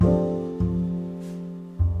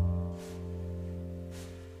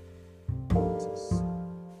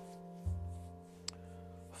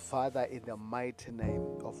Father, in the mighty name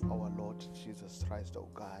of our Lord Jesus Christ, oh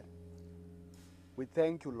God, we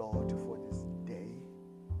thank you, Lord, for this day.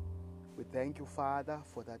 We thank you, Father,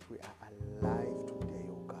 for that we are alive today,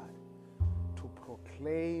 oh God, to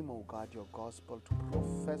proclaim, oh God, your gospel, to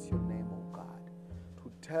profess your name, oh God,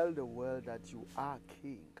 to tell the world that you are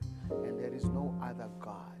King and there is no other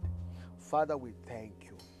God. Father, we thank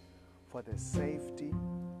you for the safety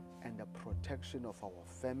and the protection of our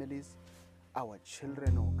families, our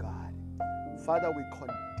children, oh God. Father, we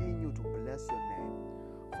continue to bless your name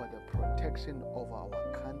for the protection of our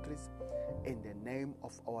countries in the name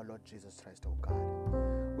of our Lord Jesus Christ, oh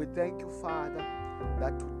God. We thank you, Father,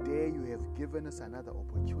 that today you have given us another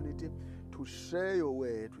opportunity to share your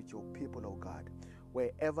word with your people, oh God,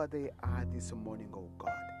 wherever they are this morning, oh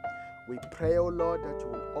God. We pray, oh Lord, that you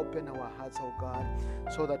will open our hearts, oh God,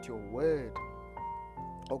 so that your word,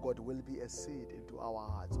 oh God, will be a seed into our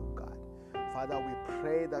hearts, oh God. Father, we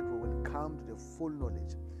pray that we will come to the full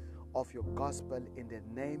knowledge of your gospel in the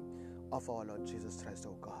name of our Lord Jesus Christ,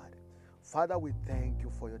 oh God. Father, we thank you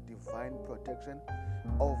for your divine protection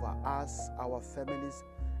over us, our families,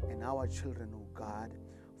 and our children, oh God.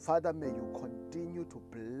 Father, may you continue to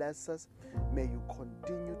bless us. May you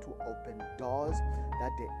continue to open doors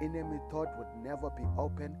that the enemy thought would never be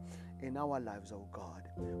open in our lives, oh God.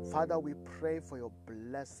 Father, we pray for your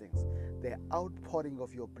blessings, the outpouring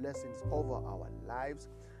of your blessings over our lives,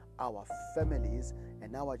 our families,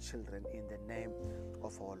 and our children in the name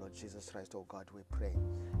of our Lord Jesus Christ, oh God, we pray.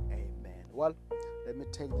 Amen. Well, let me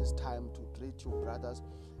take this time to greet you, brothers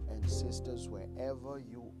and sisters, wherever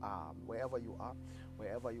you are.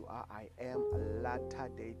 I am a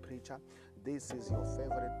Latter-day Preacher. This is your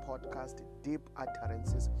favorite podcast, Deep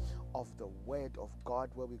Utterances of the Word of God,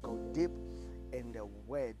 where we go deep in the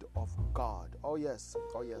Word of God. Oh yes.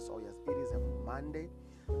 It is a Monday.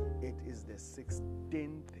 It is the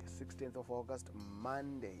 16th of August,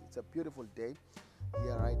 Monday. It's a beautiful day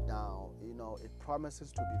here right now. You know, it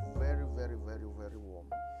promises to be very, very, very, very warm.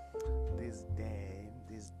 This day.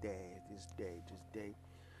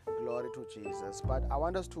 Glory to Jesus. But I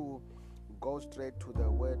want us to go straight to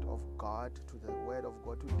the Word of God,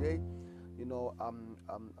 today. You know,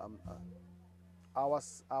 our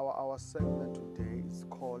segment today is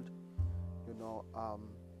called,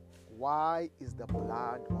 why is the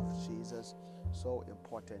blood of Jesus so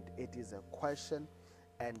important? It is a question,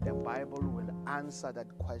 and the Bible will answer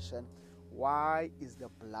that question. Why is the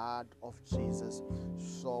blood of Jesus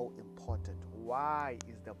so important? Why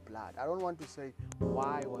is the blood? I don't want to say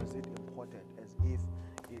why was it important as if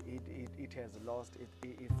it has lost its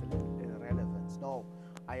relevance. No,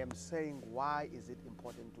 I am saying why is it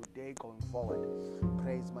important today going forward.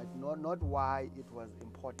 Praise my not why it was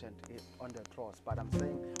important on the cross, but I'm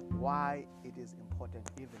saying why it is important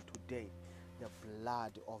even today. The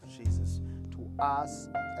blood of Jesus to us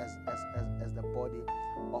as the body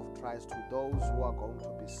of Christ, to those who are going to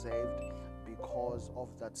be saved because of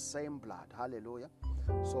that same blood. Hallelujah.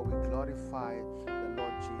 So we glorify the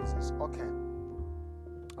Lord Jesus. Okay,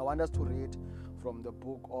 I want us to read from the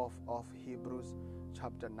book of Hebrews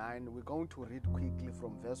chapter 9. We're going to read quickly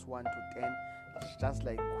from verse 1 to 10. It's just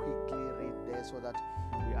like quickly read there so that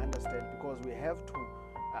we understand, because we have to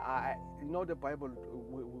the Bible,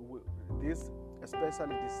 this,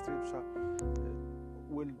 especially this scripture,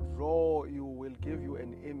 will give you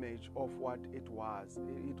an image of what it was.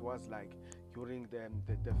 It was like during the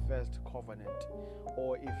first covenant,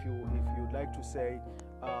 or if you like to say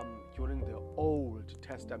during the Old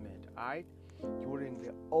Testament, right? During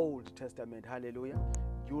the Old Testament, hallelujah,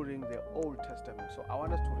 during the Old Testament. So I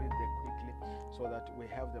want us to read there quickly so that we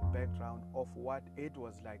have the background of what it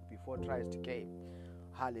was like before Christ came.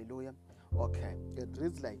 Hallelujah. Okay, it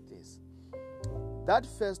reads like this. That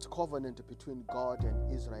first covenant between God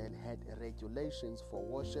and Israel had regulations for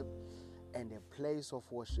worship and a place of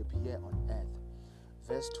worship here on earth.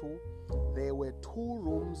 Verse 2, there were 2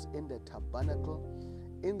 rooms in the tabernacle.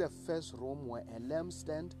 In the first room were a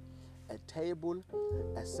lampstand, a table,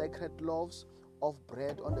 a sacred loaves of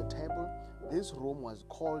bread on the table. This room was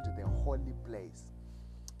called the holy place.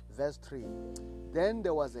 Verse 3, then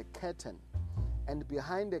there was a curtain, and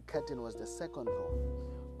behind the curtain was the second room,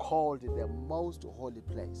 called the most holy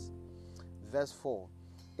place. Verse 4,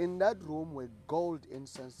 in that room were gold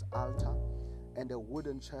incense altar and a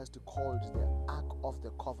wooden chest called the Ark of the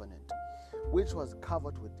Covenant, which was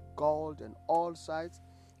covered with gold in all sides.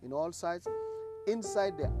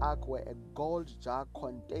 Inside the ark were a gold jar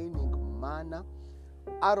containing manna,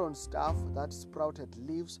 Aaron's staff that sprouted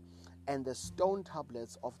leaves, and the stone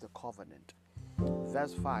tablets of the covenant.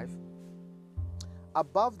 Verse 5,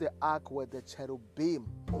 above the ark were the cherubim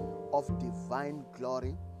of divine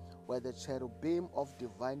glory, were the cherubim of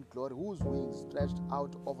divine glory, whose wings stretched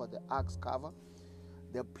out over the ark's cover,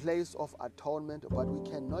 the place of atonement, but we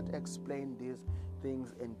cannot explain these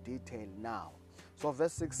things in detail now. So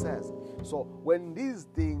verse 6 says, so when these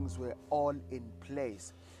things were all in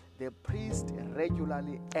place, the priest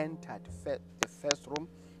regularly entered the first room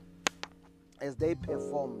as they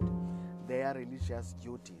performed their religious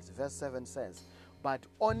duties. Verse 7 says, but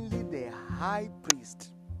only the high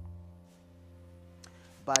priest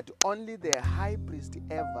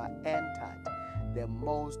ever entered the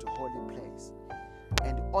most holy place,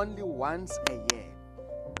 and only once a year.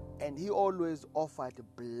 And he always offered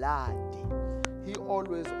blood. He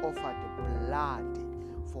always offered blood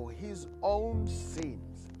for his own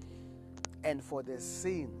sins and for the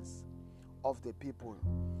sins of the people.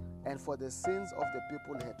 And for the sins of the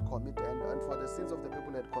people had committed, and for the sins of the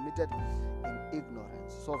people had committed in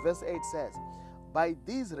ignorance. So verse 8 says, by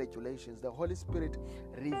these regulations, the Holy Spirit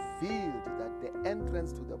revealed that the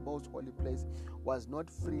entrance to the most holy place was not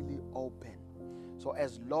freely open. So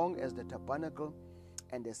as long as the tabernacle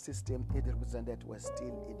and the system it represented were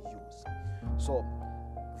still in use. So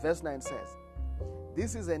verse 9 says,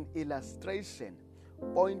 this is an illustration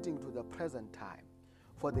pointing to the present time.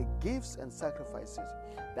 For the gifts and sacrifices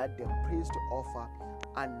that the priest offer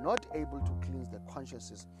are not able to cleanse the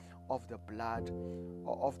consciences of the blood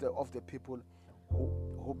of the people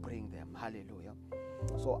who bring them. Hallelujah.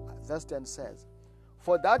 So verse 10 says,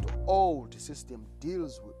 for that old system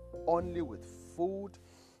deals only with food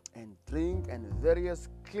and drink and various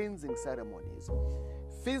cleansing ceremonies,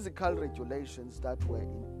 physical regulations that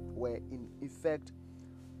were in effect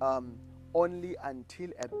only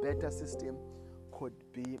until a better system could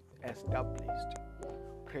be established.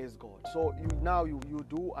 Praise God. So you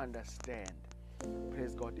do understand,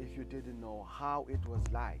 praise God, if you didn't know how it was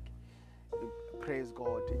like, praise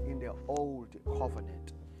God, in the old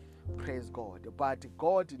covenant. Praise God. But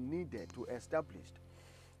God needed to establish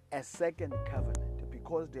a second covenant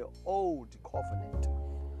because the old covenant,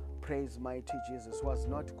 praise mighty Jesus, was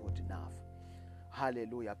not good enough.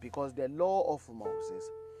 Hallelujah. Because the law of Moses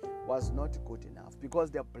was not good enough,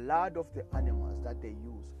 because the blood of the animals that they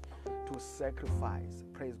used to sacrifice,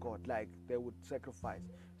 praise God, like they would sacrifice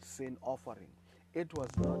sin offering, it was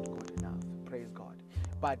not good enough. Praise God.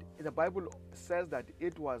 But the Bible says that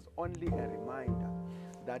it was only a reminder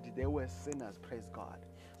that they were sinners. Praise God.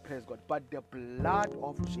 Praise God. But the blood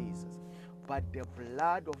of Jesus,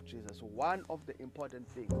 one of the important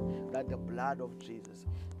things that the blood of Jesus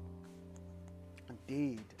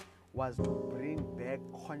did was to bring back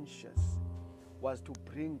conscience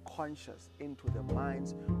into the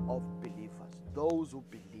minds of believers, those who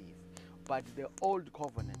believe. But the old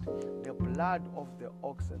covenant, the blood of the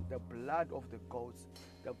oxen, the blood of the goats,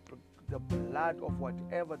 the blood of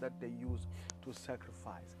whatever that they use to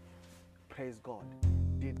sacrifice, praise God,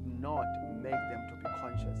 did not make them to be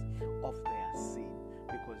conscious of their sin,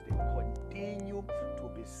 because they continue to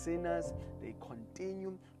be sinners. They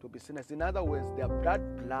continue to be sinners. In other words, that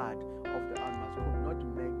blood of the animals could not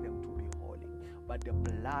make them to be holy, but the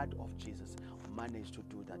blood of Jesus managed to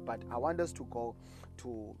do that. But I want us to go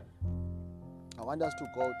to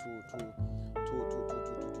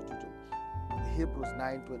Hebrews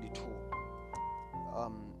 9:22.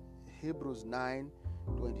 Hebrews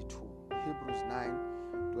 9:22.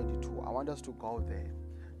 I want us to go there,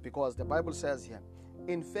 because the Bible says here,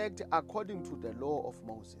 in fact, according to the law of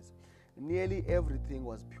Moses, nearly everything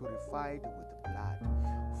was purified with blood.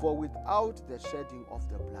 For without the shedding of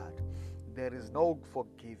the blood, there is no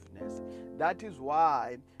forgiveness. That is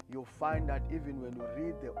why you find that even when you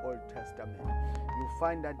read the Old Testament, you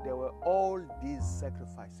find that there were all these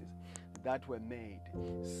sacrifices that were made,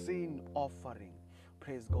 sin offering.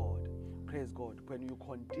 Praise God. Praise God. When you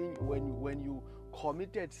continue, when you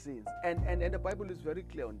committed sins, and the Bible is very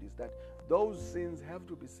clear on this, that those sins have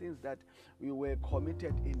to be sins that you were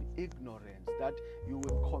committed in ignorance, that you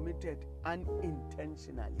were committed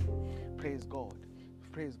unintentionally. Praise God.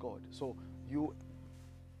 Praise God. So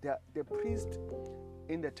the priest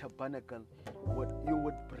in the tabernacle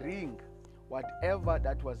would bring whatever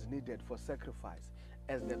that was needed for sacrifice.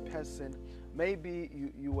 As the person, maybe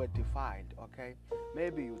you were defiled, okay?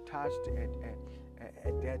 Maybe you touched a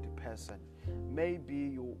dead person. Maybe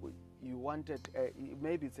you wanted,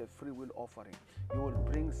 maybe it's a free will offering. You will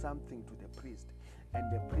bring something to the priest,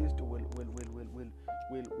 and the priest will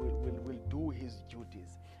do his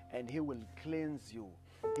duties, and he will cleanse you.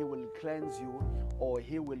 He will cleanse you, or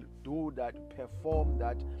he will perform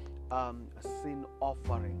that sin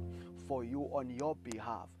offering for you on your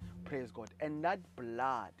behalf. Praise God. And that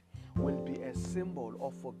blood will be a symbol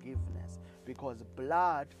of forgiveness, because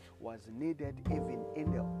blood was needed even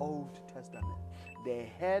in the Old Testament. There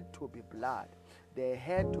had to be blood. There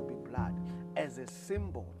had to be blood as a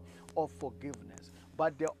symbol of forgiveness.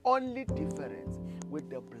 But the only difference with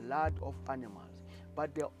the blood of animals,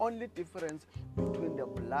 between the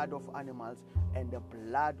blood of animals and the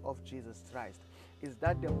blood of Jesus Christ, is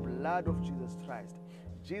that the blood of Jesus Christ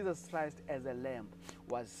as a lamb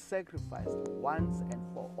was sacrificed once and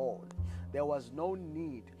for all. There was no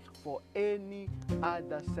need for any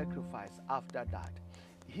other sacrifice after that.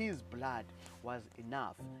 His blood was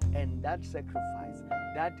enough, and that sacrifice,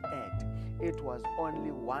 that act, it was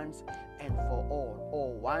only once and for all,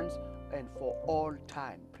 or once and for all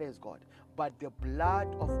time. Praise God. But the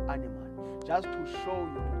blood of animal, just to show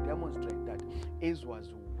you, to demonstrate that it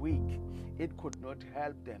was weak, it could not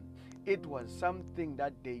help them. It was something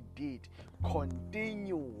that they did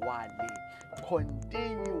continually,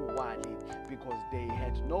 because they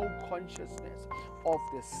had no consciousness of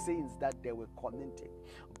the sins that they were committing.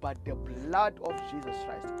 But the blood of Jesus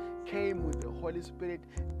Christ came with the Holy Spirit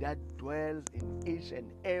that dwells in each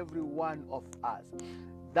and every one of us.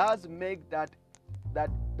 Does make that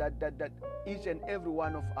each and every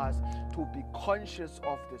one of us to be conscious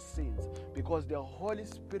of the sins, because the Holy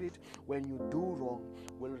Spirit, when you do wrong,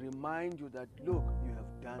 will remind you that, look, you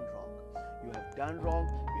have done wrong. You have done wrong.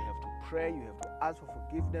 You have to pray. You have to ask for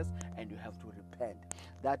forgiveness, and you have to repent.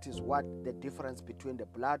 That is what the difference between the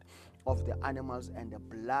blood of the animals and the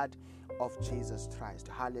blood of Jesus Christ.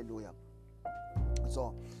 Hallelujah.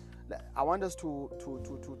 So I want us to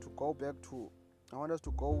go back to,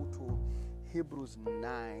 Hebrews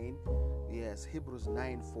 9. Yes, Hebrews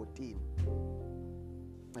 9:14.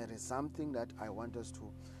 There is something that I want us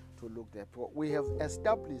to look at. We have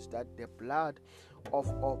established that the blood of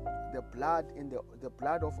the blood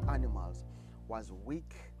of animals was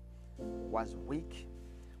weak.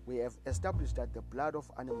 We have established that the blood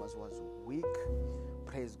of animals was weak.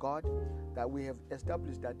 Praise God. That we have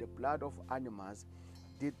established that the blood of animals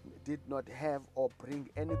did not have or bring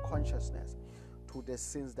any consciousness to the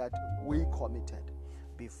sins that we committed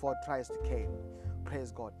before Christ came.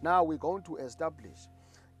 Praise God. Now we're going to establish,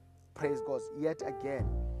 praise God, yet again,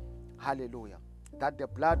 hallelujah, that the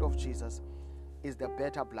blood of Jesus is the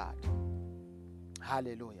better blood.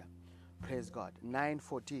 Hallelujah. Praise God.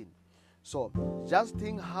 9:14. So just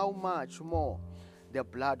think how much more the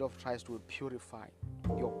blood of Christ will purify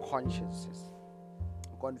your consciences.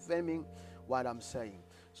 Confirming what I'm saying.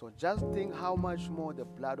 So just think how much more the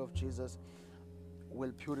blood of Jesus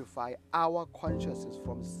will purify our consciences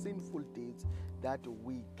from sinful deeds, that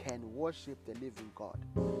we can worship the living God.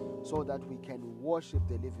 So that we can worship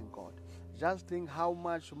the living God. Just think how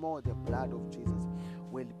much more the blood of Jesus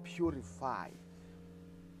will purify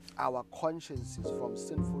our consciences from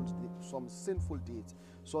sinful deeds,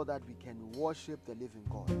 so that we can worship the living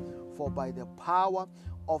God. For by the power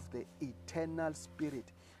of the eternal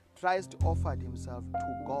Spirit, Christ offered himself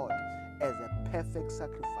to God as a perfect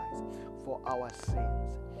sacrifice for our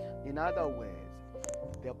sins. In other words,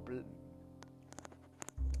 the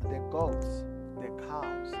goats, the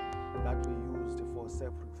cows that we used for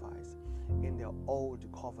sacrifice in the old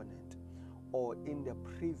covenant or in the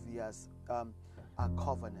previous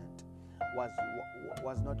covenant was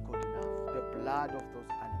not good enough. The blood of those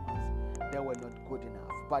animals, they were not good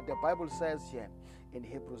enough. But the Bible says here in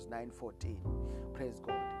Hebrews 9:14, praise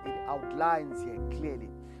God, it outlines here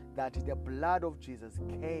clearly that the blood of Jesus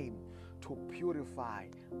came to purify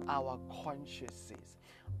our consciences,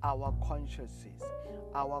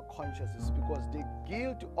 because the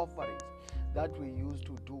guilt offerings that we used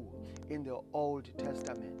to do in the Old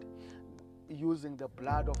Testament using the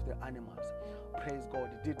blood of the animals, praise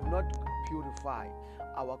God, did not purify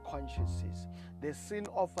our consciences. The sin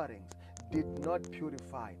offerings did not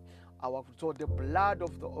purify so the blood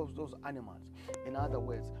of those animals, in other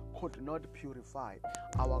words, could not purify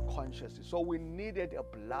our consciences. So we needed a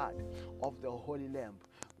blood of the Holy Lamb.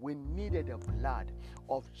 We needed the blood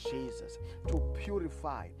of Jesus to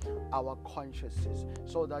purify our consciences,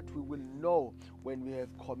 so that we will know when we have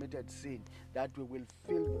committed sin, that we will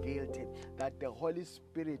feel guilty, that the Holy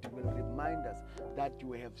Spirit will remind us that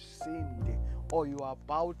you have sinned or you are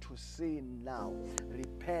about to sin now.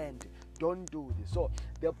 Repent. Don't do this. So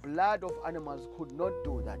the blood of animals could not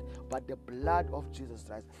do that, but the blood of Jesus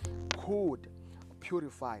Christ could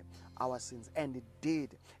purify our sins, and it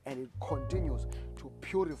did, and it continues to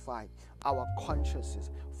purify our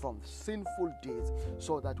consciences from sinful deeds,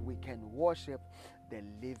 so that we can worship the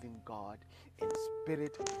living God in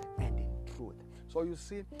spirit and in truth. So you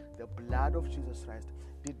see, the blood of Jesus Christ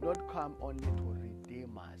did not come only to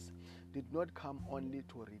redeem us, did not come only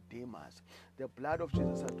to redeem us. The blood of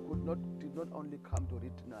Jesus did not only come to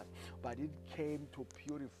redeem us, but it came to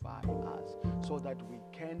purify us so that we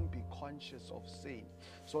can be conscious of sin,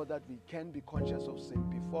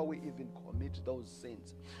 before we even commit those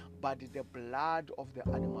sins. But the blood of the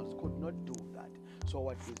animals could not do that. So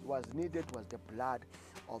what was needed was the blood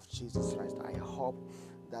of Jesus Christ. I hope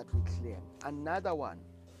that we clear. Another point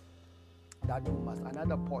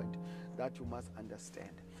that you must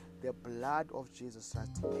understand. The blood of Jesus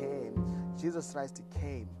Christ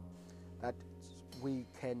came that we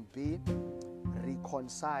can be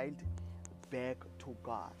reconciled back to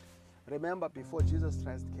God. Remember, before Jesus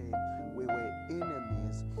Christ came, we were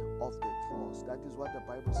enemies of the cross. That is what the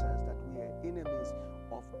Bible says, that we are enemies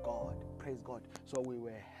of God. Praise God. So we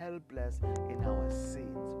were helpless in our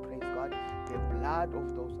sins. Praise God. The blood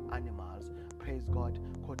of those animals, praise God,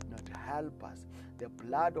 could not help us. The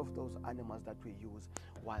blood of those animals that we use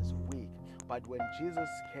was weak. But when Jesus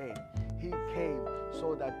came, he came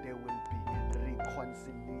so that there will be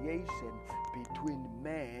reconciliation between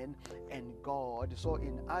man and God. So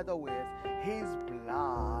in other words, his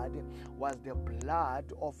blood was the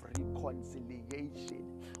blood of reconciliation.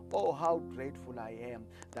 Oh, how grateful I am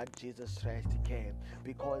that Jesus Christ came,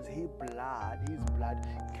 because his blood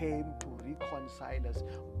came to reconcile us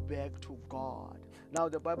back to God. Now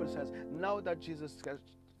the Bible says, now that Jesus Christ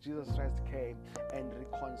came and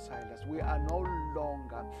reconciled us, we are no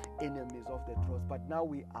longer enemies of the cross, but now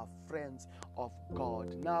we are friends of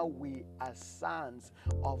God. Now we are sons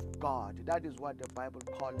of God. That is what the Bible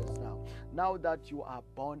calls us now. Now that you are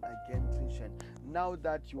born again Christian, now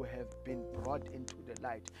that you have been brought into the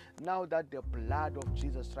light, now that the blood of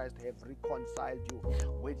Jesus Christ have reconciled you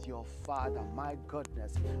with your Father, my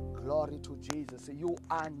goodness, glory to Jesus. You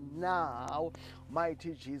are now,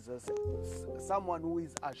 mighty Jesus, someone who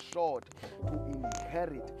is assured to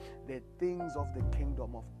inherit the things of the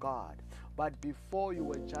kingdom of God. But before, you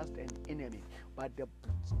were just an enemy, but the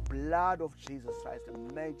blood of Jesus Christ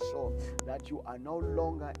made sure that you are no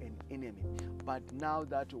longer an enemy, but now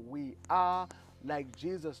that we are like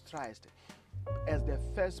Jesus Christ as the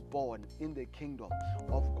firstborn in the kingdom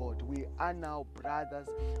of God, we are now brothers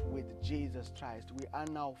with Jesus Christ. We are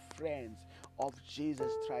now friends of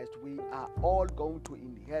Jesus Christ. We are all going to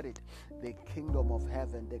inherit the kingdom of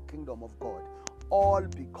heaven, the kingdom of God, all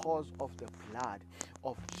because of the blood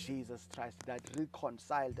of Jesus Christ that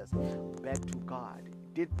reconciled us back to God. It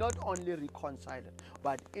did not only reconcile us,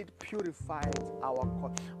 but it purified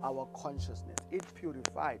our consciousness. It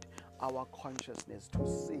purified our consciousness to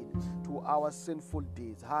sin, to our sinful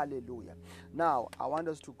deeds. Hallelujah. Now, I want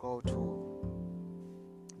us to go to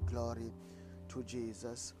glory to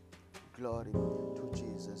Jesus. Glory to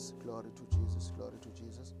Jesus. Glory to Jesus. Glory to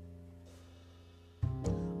Jesus.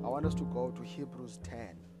 I want us to go to Hebrews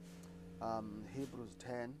 10. Hebrews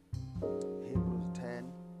 10.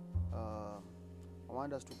 I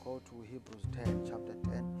want us to go to Hebrews 10, chapter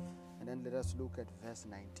 10, and then let us look at verse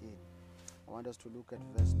 19. I want us to look at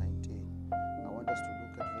verse 19.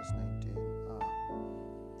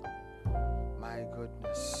 My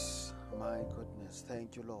goodness.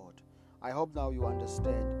 Thank you, Lord. I hope now you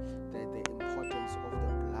understand the importance of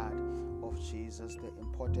the blood of Jesus, the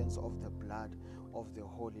importance of the blood of the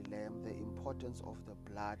Holy Lamb, the importance of the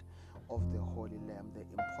blood of the Holy Lamb, the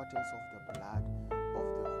importance of the blood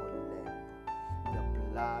of the Holy Lamb, the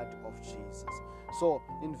blood of Jesus. So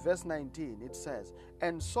in verse 19 it says,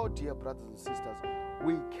 and so, dear brothers and sisters,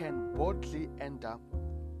 we can boldly enter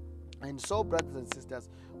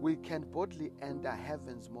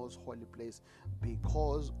heaven's most holy place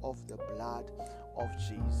because of the blood of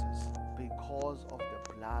Jesus. Because of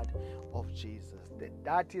the blood of Jesus.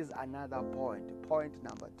 That is another point. Point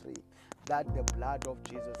number 3. That the blood of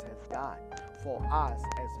Jesus has done for us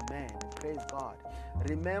as men. Praise God.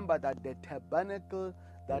 Remember that the tabernacle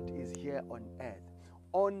that is here on earth,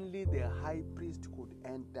 only the high priest could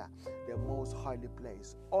enter the most holy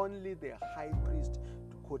place. Only the high priest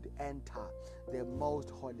could enter the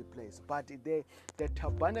most holy place. But the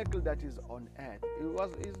tabernacle that is on earth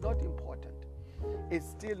is not important. It's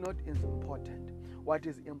still not important. What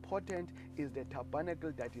is important is the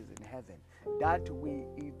tabernacle that is in heaven, that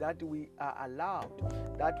we are allowed,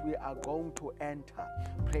 that we are going to enter.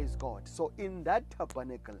 Praise God. So in that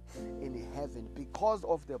tabernacle in heaven, because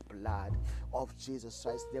of the blood of Jesus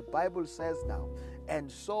Christ, the Bible says now, And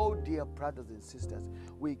so, dear brothers and sisters,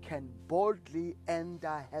 we can boldly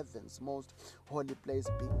enter heaven's most holy place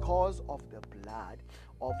because of the blood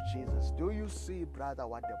of Jesus. Do you see, brother,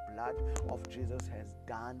 what the blood of Jesus has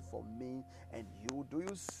done for me and you? Do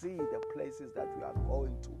you see the places that we are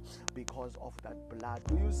going to because of that blood?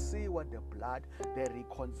 Do you see what the blood, the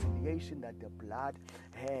reconciliation that the blood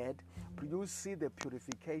had? Do you see the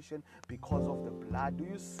purification because of the blood? Do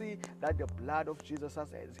you see that the blood of Jesus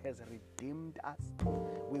has redeemed us?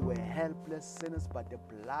 We were helpless sinners, but the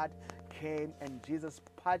blood came and Jesus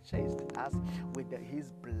purchased us with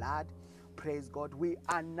his blood. Praise God. We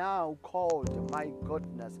are now called, my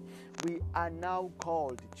goodness, we are now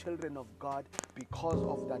called children of God because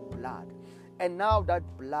of that blood. And now that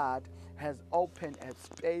blood has opened a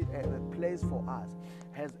place for us,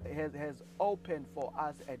 has opened for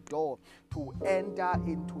us a door to enter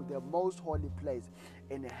into the most holy place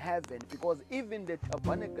in heaven. Because even the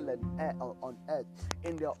tabernacle on earth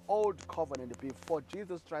in the old covenant, before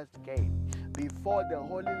Jesus Christ came, before the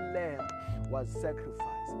holy lamb was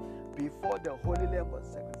sacrificed,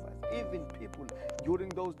 even people during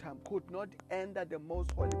those times could not enter the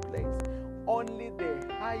most holy place. Only the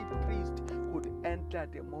high priest could enter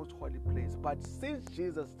the most holy place. But since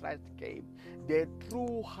Jesus Christ came, the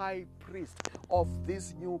true high priest of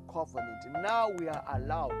this new covenant, now we are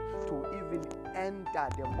allowed to even enter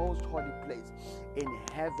the most holy place in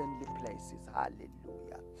heavenly places.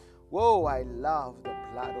 Hallelujah. Whoa, I love the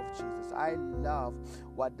blood of Jesus. I love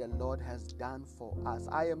what the Lord has done for us.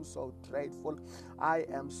 I am so grateful. I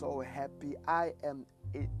am so happy.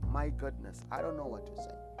 My goodness, I don't know what to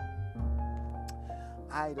say.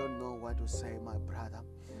 I don't know what to say, my brother.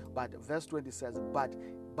 But verse 20 says, but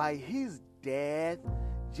by his death,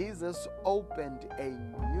 Jesus opened a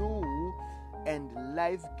new and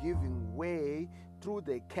life-giving way through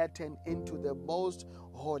the curtain into the most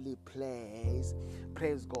holy place.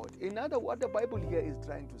 Praise God. In other words, what the Bible here is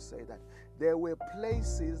trying to say, that there were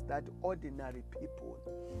places that ordinary people,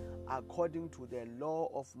 according to the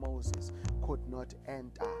law of Moses, could not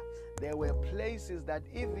enter. There were places that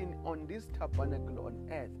even on this tabernacle on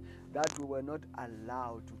earth that we were not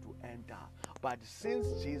allowed to enter. But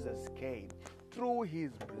since Jesus came through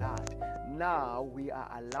his blood, now we are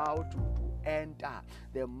allowed to enter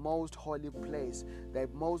the most holy place, that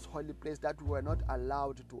we were not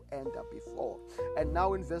allowed to enter before. And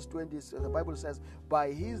now in verse 20, the Bible says,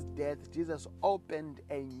 by his death, Jesus opened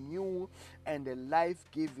a new and a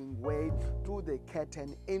life-giving way through the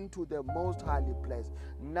curtain into the most holy place.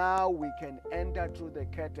 Now we can enter through the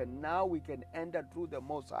curtain. Now we can enter through the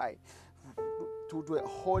most high, to a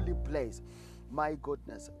holy place. My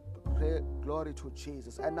goodness. Glory to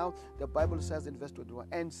Jesus. And now the Bible says in verse 21,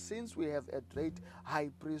 and since we have a great high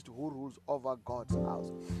priest who rules over God's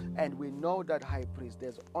house, and we know that high priest,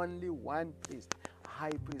 there's only one priest,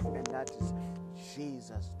 high priest, and that is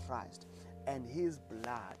Jesus Christ. And his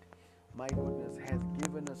blood, my goodness, has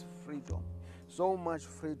given us freedom. So much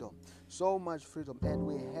freedom. And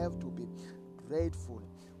we have to be grateful.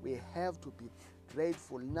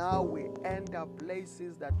 Now we enter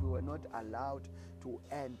places that we were not allowed to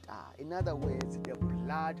enter. In other words, the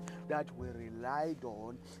blood that we relied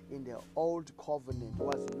on in the old covenant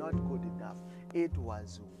was not good enough. It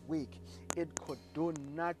was weak. It could do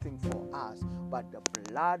nothing for us. But the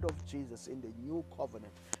blood of Jesus in the new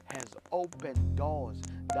covenant has opened doors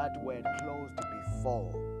that were closed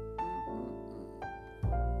before.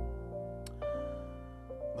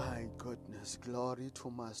 My goodness, glory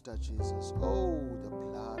to Master Jesus. Oh, the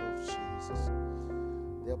blood of Jesus.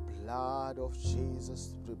 The blood of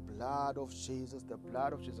Jesus, the blood of Jesus, the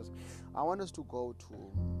blood of Jesus. I want us to go to,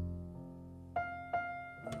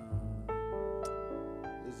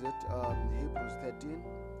 is it Hebrews 13?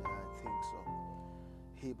 Yeah, I think so.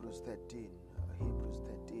 Hebrews 13.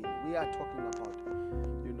 We are talking about,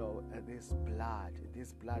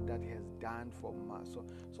 this blood that has done so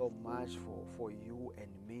much for you and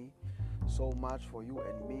me. So much for you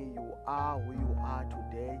and me. You are who you are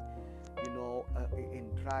today, in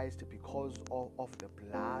Christ, because of the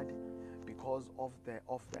blood, because of the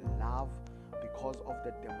love, because of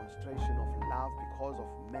the demonstration of love, because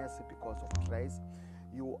of mercy, because of grace.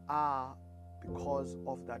 You are because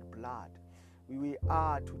of that blood. We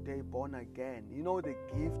are today born again. The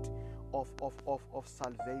gift of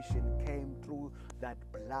salvation came through that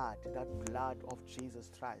blood of Jesus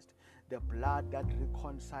Christ, the blood that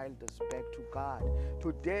reconciled us back to God.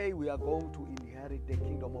 Today we are going to inherit the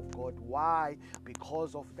kingdom of God. Why?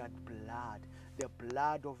 Because of that blood, the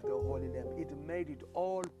blood of the Holy Lamb. It made it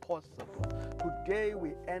all possible. Today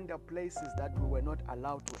we enter places that we were not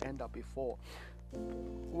allowed to enter before.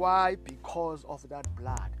 Why? Because of that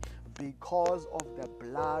blood. because of the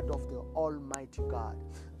blood of the Almighty God,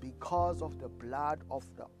 because of the blood of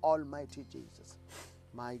the Almighty Jesus.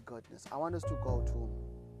 My goodness. I want us to go to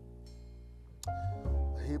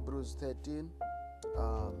Hebrews 13,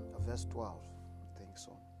 verse 12. I think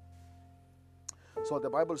so. So the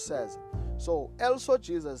Bible says, so also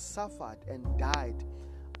Jesus suffered and died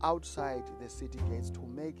outside the city gates to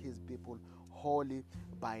make his people holy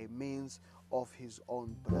by means of his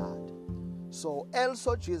own blood. So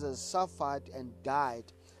also Jesus suffered and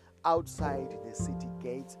died outside the city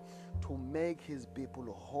gates to make his people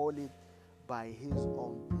holy by his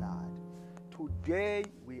own blood. Today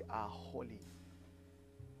we are holy.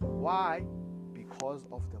 Why? Because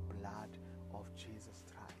of the blood of Jesus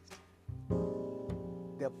Christ.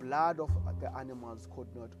 The blood of the animals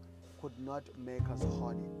could not make us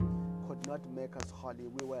holy. Could not make us holy.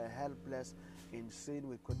 We were helpless in sin.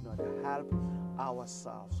 We could not help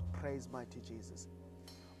ourselves. Praise mighty Jesus.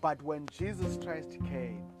 But when Jesus Christ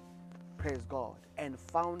came, praise God, and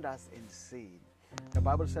found us in sin, the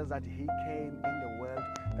Bible says that he came in the world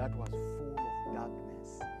that was full of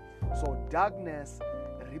darkness. So darkness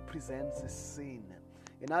represents sin.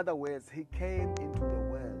 In other words, he came into the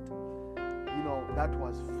world, that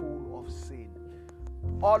was full of sin.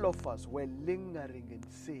 All of us were lingering in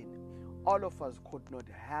sin. All of us could not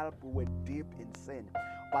help. We were deep in sin.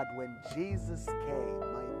 But when Jesus came,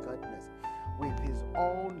 my goodness, with his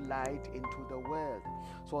own light into the world.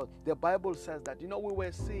 So the Bible says that, we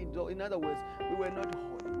were sin. So in other words, we were not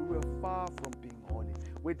holy. We were far from being holy.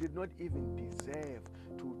 We did not even deserve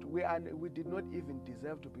we did not even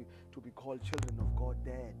deserve to be called children of God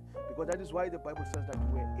then. Because that is why the Bible says that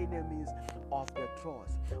we were enemies of the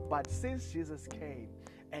cross. But since Jesus came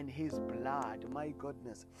and his blood, my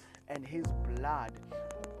goodness, and his blood,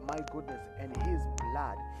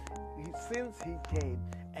 since he came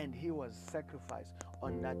and he was sacrificed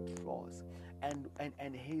on that cross, and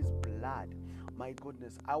his blood, my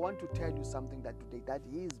goodness, I want to tell you something that today,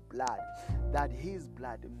 that his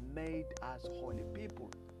blood made us holy.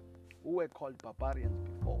 People who were called barbarians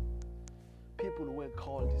before, people who were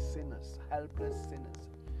called sinners, helpless sinners,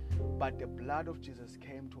 but the blood of Jesus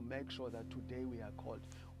came to make sure that today we are called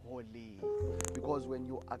holy. Because when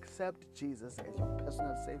you accept Jesus as your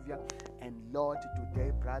personal Savior and Lord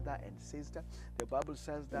today, brother and sister, the Bible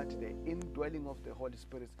says that the indwelling of the Holy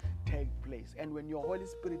Spirit takes place. And when the Holy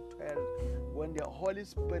Spirit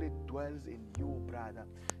dwells in you, brother,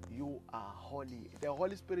 you are holy. The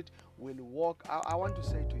Holy Spirit will walk. I want to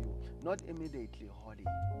say to you, not immediately holy,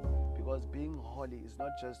 because being holy is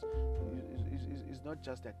not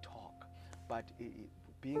just a talk, but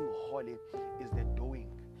being holy is the doing,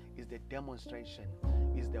 is the demonstration,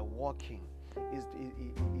 is the walking, is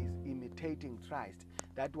imitating Christ.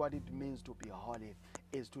 That's what it means to be holy,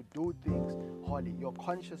 is to do things holy. Your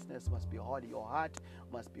consciousness must be holy. Your heart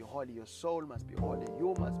must be holy. Your soul must be holy.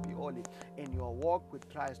 You must be holy. In your walk with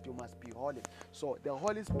Christ, you must be holy. So the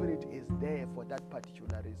Holy Spirit is there for that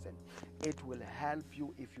particular reason. It will help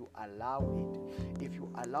you if you allow it. If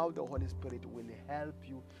you allow the Holy Spirit, will help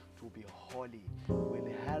you to be holy, will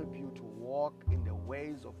help you to walk in the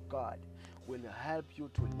ways of God, will help you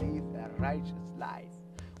to live a righteous life,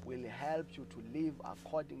 will help you to live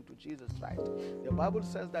according to Jesus Christ. The Bible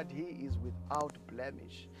says that he is without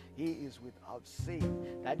blemish. He is without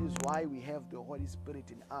sin. That is why we have the Holy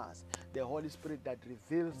Spirit in us, the Holy Spirit that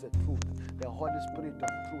reveals the truth, the Holy Spirit of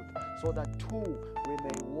truth, so that too we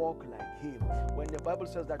may walk like him. When the Bible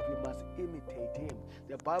says that we must imitate him,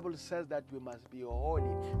 the Bible says that we must be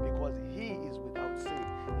holy because he is without sin.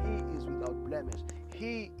 He is without blemish.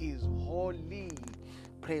 He is holy.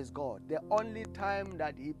 Praise God. The only time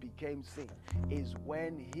that he became sin is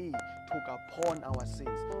when he took upon our sins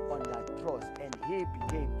on that cross, and he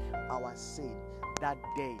became our sin that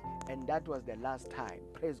day, and that was the last time.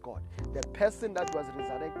 Praise God. The person that was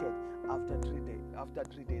resurrected after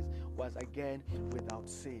 3 days was again without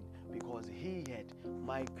sin, because he had,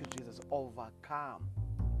 my Jesus, overcome.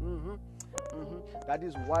 That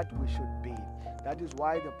is what we should be. That is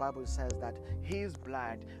why the Bible says that his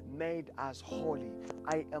blood made us holy.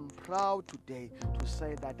 I am proud today to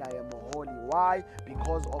say that I am holy. Why?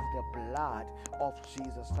 Because of the blood of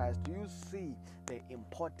Jesus Christ. Do you see the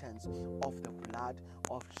importance of the blood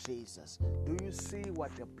of Jesus? Do you see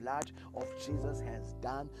what the blood of Jesus has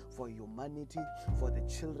done for humanity, for the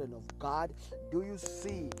children of God? Do you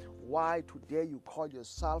see why today you call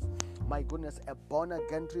yourself, my goodness, a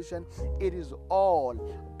born-again Christian? It is all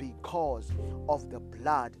because of the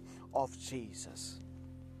blood of Jesus.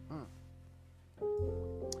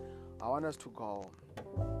 I want us to go,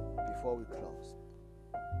 before we close,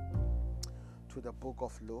 to the book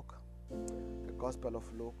of Luke, the Gospel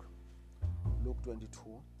of Luke, Luke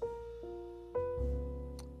 22.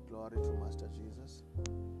 Glory to Master Jesus.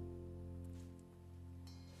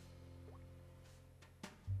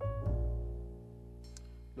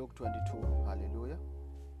 Luke 22. Hallelujah.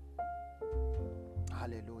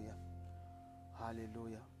 Hallelujah.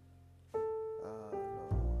 Hallelujah.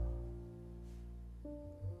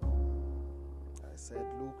 I said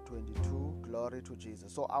Luke 22. Glory to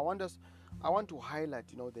Jesus. So I want to highlight,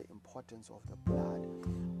 the importance of the blood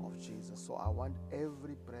of Jesus. So I want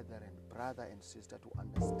every brother and sister to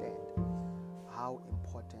understand how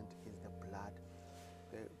important is the blood,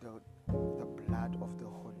 the blood of the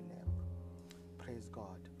Holy Lamb. Praise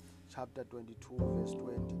God. Chapter 22, verse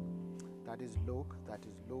 20. That is Luke, that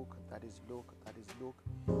is Luke, that is Luke, that is Luke,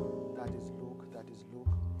 that is Luke, that is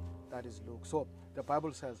Luke, that is Luke. So the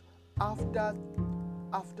Bible says, after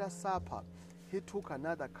supper, he took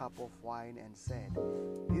another cup of wine and said,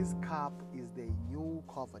 "This cup is the new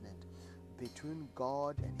covenant between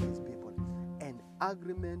God and his people, an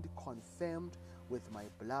agreement confirmed with my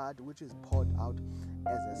blood, which is poured out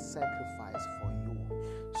as a sacrifice for you."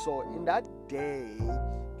 So in that day,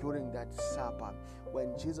 during that supper,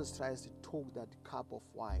 when Jesus Christ took that cup of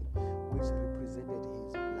wine, which represented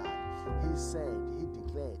his blood, he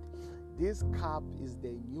declared, "This cup is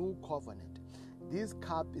the new covenant. This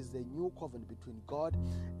cup is the new covenant between God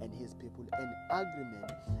and his people, an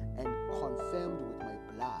agreement and confirmed with my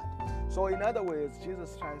blood." So in other words,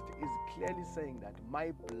 Jesus Christ is clearly saying that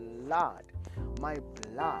my blood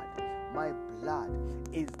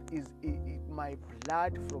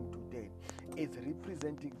from today is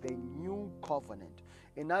representing the new covenant.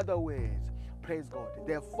 In other words, praise God,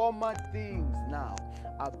 the former things now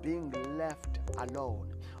are being left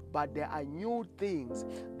alone, but there are new things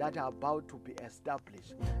that are about to be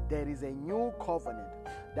established. There is a new covenant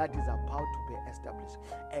that is about to be established,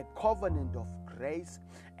 a covenant of grace,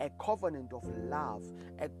 a covenant of love,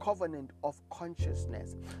 a covenant of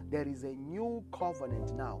consciousness. There is a new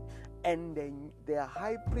covenant now, and the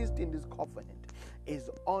high priest in this covenant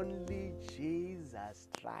is only Jesus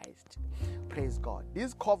Christ. Praise God.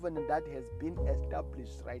 This covenant that has been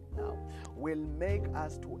established right now will make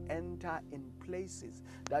us to enter in places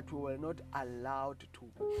that we were not allowed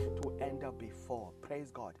to enter before.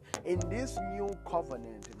 Praise God. In this new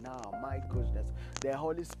covenant now, my goodness, the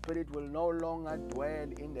Holy Spirit will no longer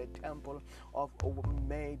dwell in the temple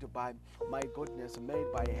made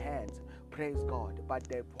by hands. Praise God. But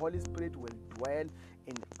the Holy Spirit will dwell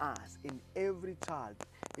in us, in every child,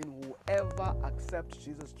 in whoever accepts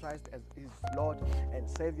Jesus Christ as his Lord and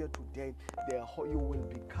Savior today. You will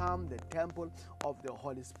become the temple of the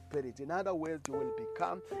Holy Spirit. In other words, you will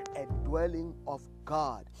become a dwelling of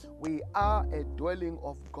God. We are a dwelling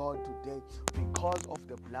of God today because of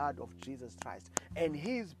the blood of Jesus Christ. And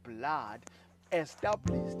his blood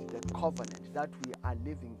established the covenant that we are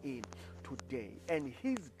living in today. And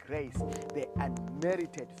his grace, the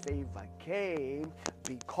unmerited favor, came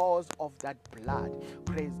because of that blood.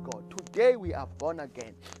 Praise God. Today we are born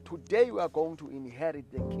again. Today we are going to inherit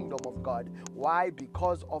the kingdom of God. Why?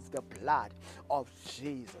 Because of the blood of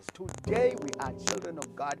Jesus. Today we are children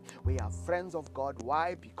of God. We are friends of God.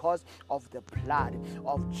 Why? Because of the blood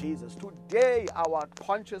of Jesus. Today our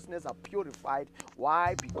consciousness are purified.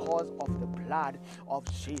 Why? Because of the blood of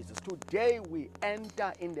Jesus. Today we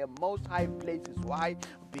enter in the most high places. Why?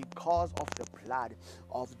 Because of the blood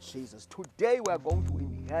of Jesus. Today we are going to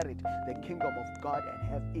inherit the kingdom of God and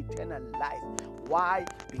have eternal life. Why?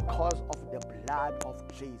 Because of the blood of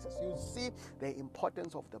Jesus. You see the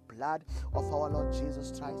importance of the blood of our Lord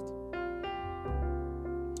Jesus Christ.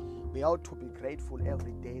 We ought to be grateful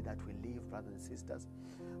every day that we live, brothers and sisters,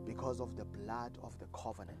 because of the blood of the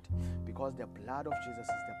covenant. Because the blood of Jesus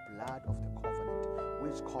is the blood of the covenant.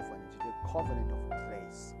 Which covenant? The covenant of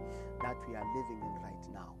grace that we are living in right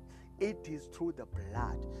now. It is through the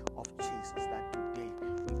blood of Jesus that today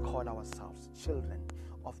we call ourselves children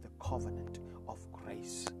of the covenant of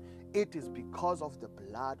grace. It is because of the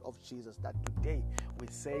blood of Jesus that today we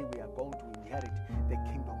say we are going to inherit the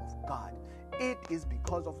kingdom of God. It is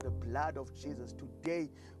because of the blood of Jesus today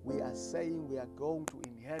we are saying we are going to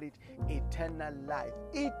inherit eternal life.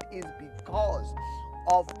 It is because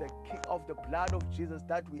of the blood of Jesus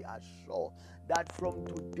that we are sure that from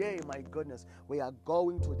today, my goodness, we are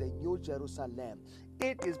going to the New Jerusalem.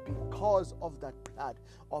 It is because of that blood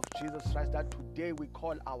of Jesus Christ that today we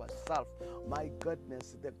call ourselves, my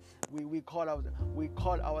goodness, that we call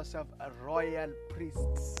ourselves a royal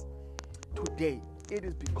priests. Today, it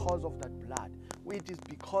is because of that blood. It is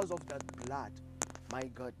because of that blood. My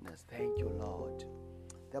goodness, thank you, Lord.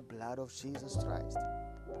 The blood of Jesus Christ.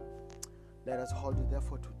 Let us hold it there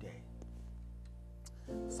for today.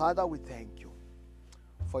 Father, we thank you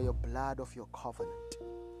for your blood of your covenant.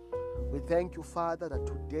 We thank you, Father, that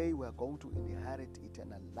today we are going to inherit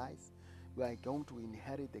eternal life. We are going to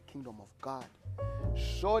inherit the kingdom of God.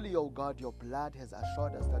 Surely, O God, your blood has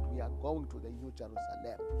assured us that we are going to the New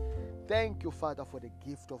Jerusalem. Thank you, Father, for the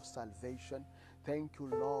gift of salvation. Thank you,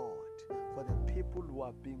 Lord, for the people who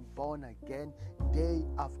are being born again day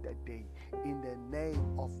after day. In the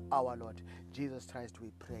name of our Lord Jesus Christ,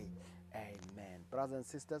 we pray. Amen. Brothers and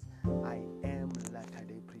sisters, I am Latter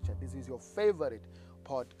Day Preacher. This is your favorite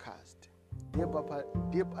podcast,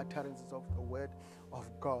 deep utterances of the Word of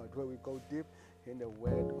God, where we go deep in the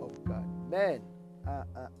Word of God. Man,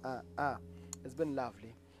 it's been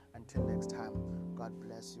lovely. Until next time, God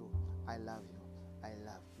bless you. I love you. I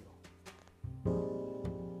love you.